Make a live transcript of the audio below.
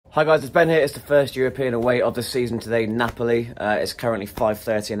Hi guys, it's Ben here. It's the first European away of the season today, Napoli. It's currently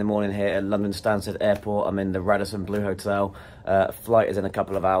 5:30 in the morning here at London Stansted Airport. I'm in the Radisson Blu Hotel. Flight is in a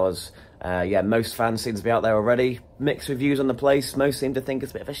couple of hours. Yeah, most fans seem to be out there already. Mixed reviews on the place. Most seem to think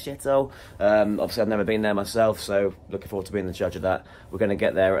it's a bit of a shithole. Obviously, I've never been there myself, so looking forward to being the judge of that. We're going to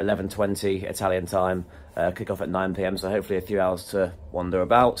get there at 11:20 Italian time. Kick off at 9 PM, so hopefully a few hours to wander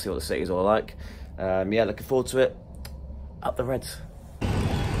about, see what the city's all like. Yeah, looking forward to it. Up the Reds.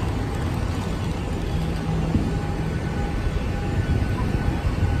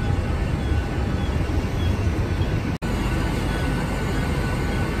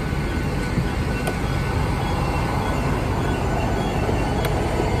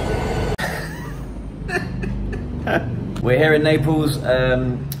 We're here in Naples.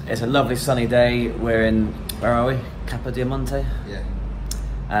 It's a lovely sunny day. We're in, where are we? Capodimonte? Yeah.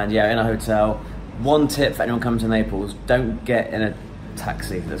 And yeah, in a hotel. One tip for anyone coming to Naples, don't get in a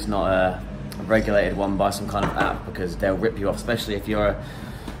taxi that's not a regulated one by some kind of app, because they'll rip you off, especially if you're a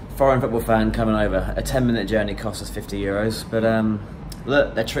foreign football fan coming over. A 10-minute journey costs us 50 euros, but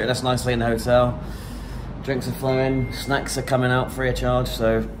look, they're treating us nicely in the hotel. Drinks are flowing, snacks are coming out free of charge,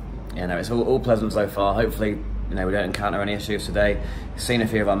 so yeah, no, it's all pleasant so far. Hopefully, you know, we don't encounter any issues today. Seen a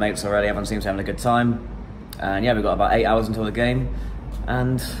few of our mates already, everyone seems to be having a good time. And yeah, we've got about 8 hours until the game,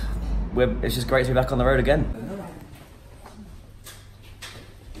 and it's just great to be back on the road again.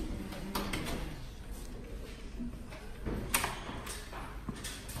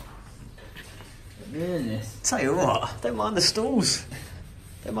 Tell you what, don't mind the stalls.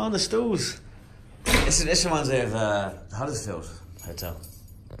 Don't mind the stalls. This reminds me of Huddersfield Hotel.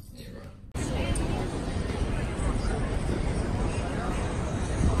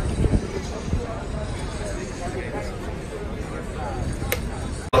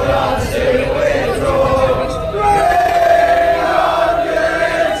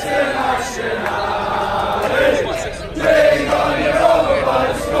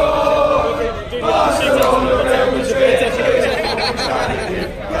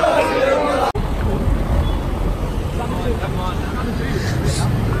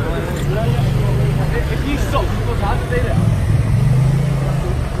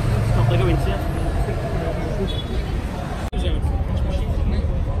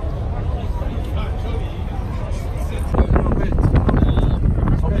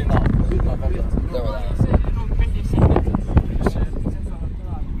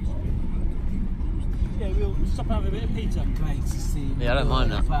 Yeah, I don't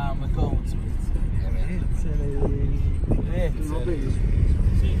mind that.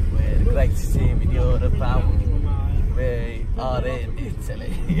 We're the greatest team in Europe, and we are in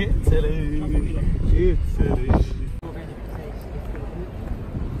Italy. Italy. Italy.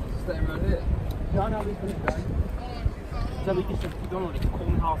 Stay around here. No, no, we're going to go. So we can just go on, call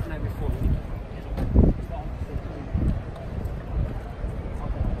me half an hour before.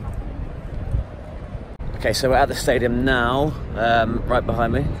 Okay, so we're at the stadium now, right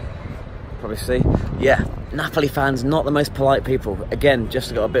behind me, probably see. Yeah, Napoli fans, not the most polite people. Again,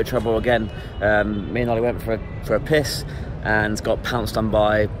 just got a bit of trouble again. Me and Ollie went for a piss and got pounced on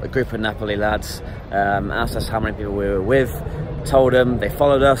by a group of Napoli lads. Asked us how many people we were with, told them, they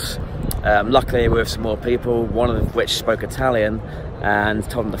followed us. Luckily we were with some more people, one of which spoke Italian, and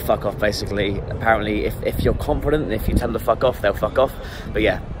told them to fuck off basically. Apparently if you're confident, if you tell them to fuck off, they'll fuck off. But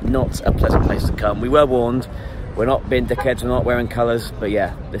yeah, not a pleasant place to come. We were warned, we're not being dickheads, we're not wearing colours, but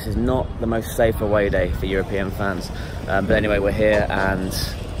yeah, this is not the most safe away day for European fans. But anyway, we're here and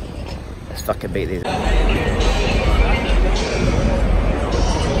let's fucking beat these.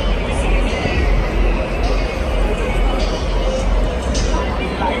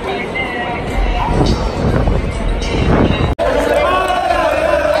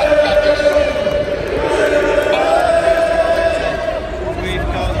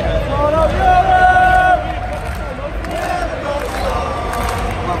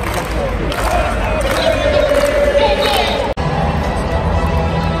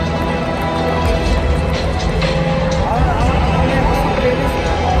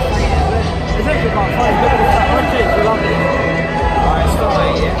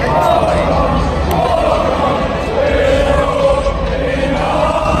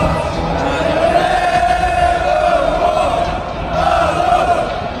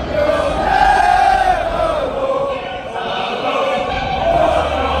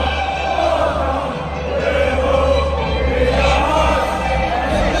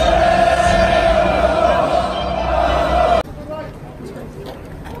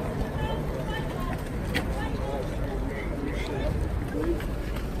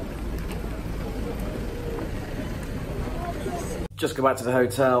 Just go back to the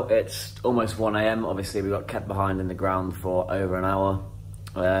hotel. It's almost 1 AM. Obviously, we got kept behind in the ground for over an hour.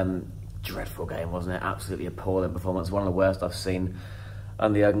 Dreadful game, wasn't it? Absolutely appalling performance. One of the worst I've seen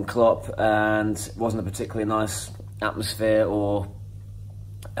under Jurgen Klopp, and wasn't a particularly nice atmosphere or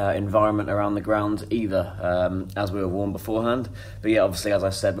environment around the ground either, as we were warned beforehand. But yeah, obviously, as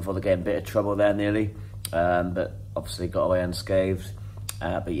I said before the game, bit of trouble there nearly, but obviously got away unscathed.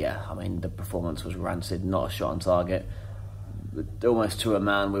 But yeah, I mean, the performance was rancid, not a shot on target. Almost to a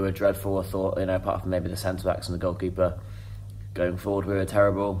man, we were dreadful. I thought, you know, apart from maybe the centre-backs and the goalkeeper, going forward we were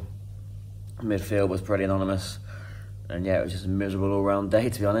terrible. Midfield was pretty anonymous. And yeah, it was just a miserable all-round day,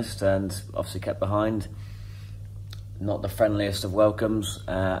 to be honest, and obviously kept behind. Not the friendliest of welcomes,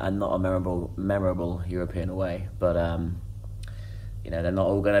 and not a memorable European away. But you know, they're not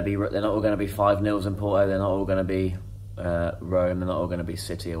all going to be 5-0s in Porto. They're not all going to be Rome. They're not all going to be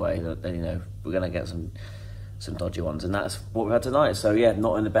City away. You know, we're going to get some dodgy ones, and that's what we had tonight. So yeah,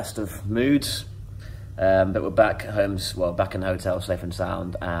 not in the best of moods, but we're back home. Well, back in the hotel, safe and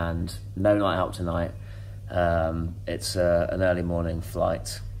sound, and no night out tonight. It's an early morning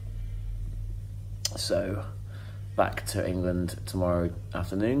flight, so back to England tomorrow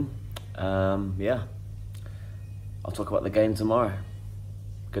afternoon. Yeah, I'll talk about the game tomorrow.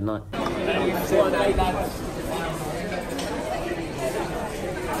 Good night.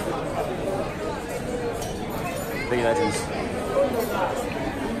 Be legends.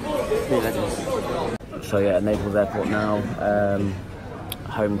 Be legends. So yeah, at Naples Airport now.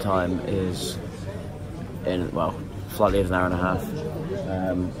 Home time is in, well, flight leaves an hour and a half.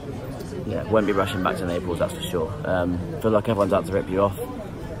 Yeah, won't be rushing back to Naples, that's for sure. Feel like everyone's out to rip you off.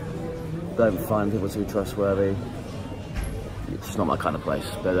 Don't find people too trustworthy. It's just not my kind of place.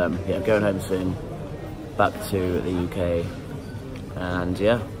 But yeah, going home soon. Back to the UK. And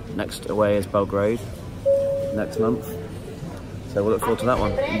yeah, next away is Belgrade next month. So we'll look forward to that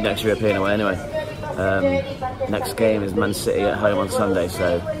one. Next European away anyway. Next game is Man City at home on Sunday,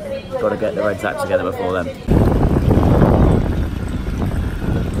 so got to get the Reds act together before then.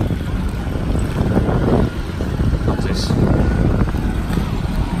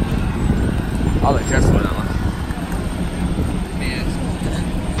 I'll let Jess win that one. Yes.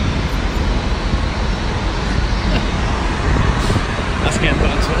 That's getting put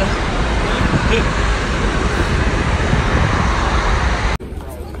on Twitter.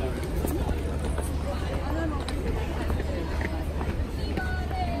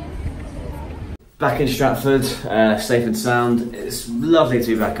 Back in Stratford, safe and sound. It's lovely to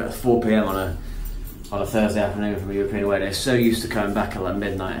be back at 4 PM on a Thursday afternoon from a European away day. So used to coming back at like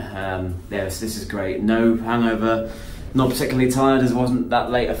midnight. Yeah, this is great. No hangover. Not particularly tired as it wasn't that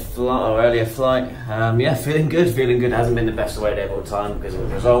late a flight or earlier flight. Yeah, feeling good. Feeling good. Hasn't been the best away day of all time because of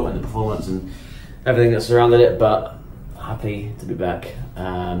the result and the performance and everything that surrounded it. But happy to be back.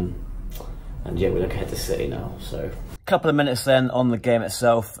 And yeah, we look ahead to City now. So. Couple of minutes then on the game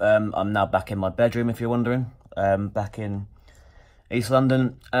itself. I'm now back in my bedroom, if you're wondering. Back in East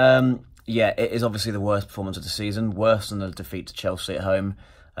London. Yeah, it is obviously the worst performance of the season. Worse than the defeat to Chelsea at home.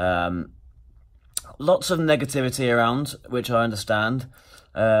 Lots of negativity around, which I understand.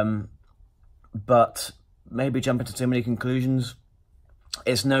 But maybe jumping to too many conclusions.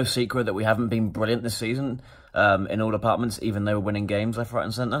 It's no secret that we haven't been brilliant this season in all departments, even though we're winning games left, right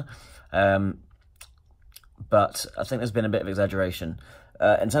and centre. But I think there's been a bit of exaggeration.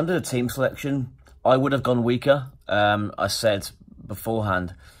 In terms of the team selection, I would have gone weaker. I said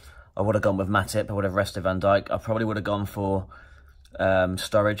beforehand, I would have gone with Matip, I would have rested Van Dijk. I probably would have gone for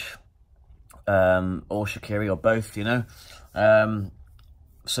Sturridge or Shaqiri or both, you know.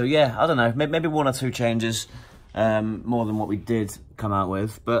 So yeah, I don't know, maybe one or two changes more than what we did come out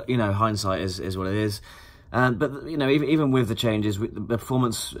with. But, you know, hindsight is what it is. But, you know, even with the changes, the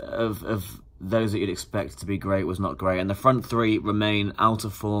performance of those that you'd expect to be great was not great. And the front three remain out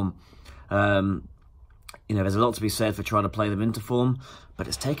of form. You know, there's a lot to be said for trying to play them into form, but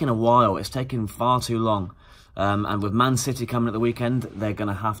it's taken a while. It's taken far too long. And with Man City coming at the weekend, they're going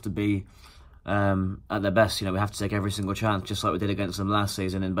to have to be at their best. You know, we have to take every single chance, just like we did against them last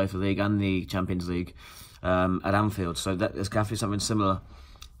season in both the League and the Champions League at Anfield. So there's going to have to be something similar.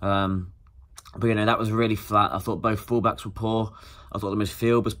 But, you know, that was really flat. I thought both fullbacks were poor. I thought the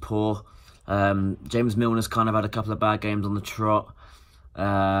midfield was poor. James Milner's kind of had a couple of bad games on the trot.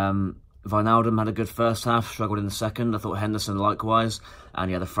 Wijnaldum had a good first half, struggled in the second. I thought Henderson likewise.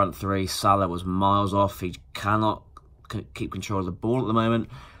 And yeah, the front three, Salah was miles off. He cannot keep control of the ball at the moment.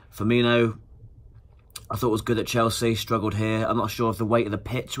 Firmino, I thought was good at Chelsea, struggled here. I'm not sure if the weight of the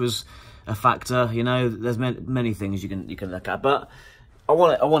pitch was a factor. You know, there's many things you can look at. But I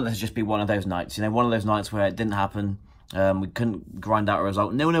want it to just be one of those nights. You know, one of those nights where it didn't happen. We couldn't grind out a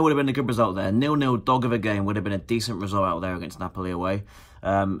result. 0-0 would have been a good result there. 0-0 dog of a game would have been a decent result out there against Napoli away.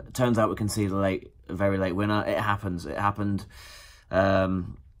 Turns out we conceded a very late winner. It happens. It happened, you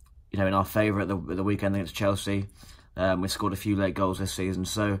know, in our favour at the weekend against Chelsea. We scored a few late goals this season.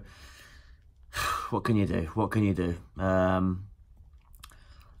 So, what can you do? What can you do?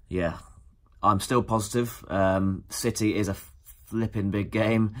 Yeah, I'm still positive. City is a flipping big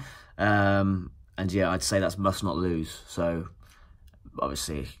game. And yeah, I'd say that's must not lose. So,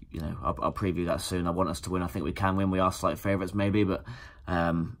 obviously, you know, I'll preview that soon. I want us to win. I think we can win. We are slight favourites maybe, but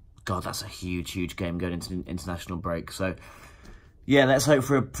God, that's a huge game going into the international break. So, yeah, let's hope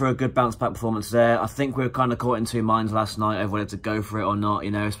for a good bounce-back performance there. I think we were kind of caught in two minds last night over whether to go for it or not,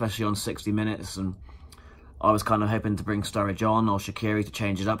 you know, especially on 60 minutes. And I was kind of hoping to bring Sturridge on or Shaqiri to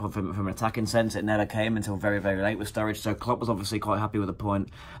change it up from an attacking sense. It never came until very late with Sturridge. So Klopp was obviously quite happy with the point.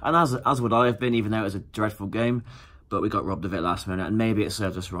 And as would I have been, even though it was a dreadful game. But we got robbed of it last minute. And maybe it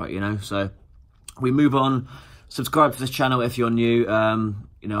served us right, you know. So we move on. Subscribe to this channel if you're new.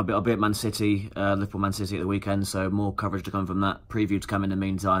 You know, I'll be at Man City, Liverpool Man City at the weekend. So more coverage to come from that. Preview to come in the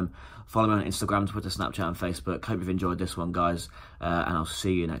meantime. Follow me on Instagram, Twitter, Snapchat and Facebook. Hope you've enjoyed this one, guys. And I'll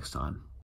see you next time.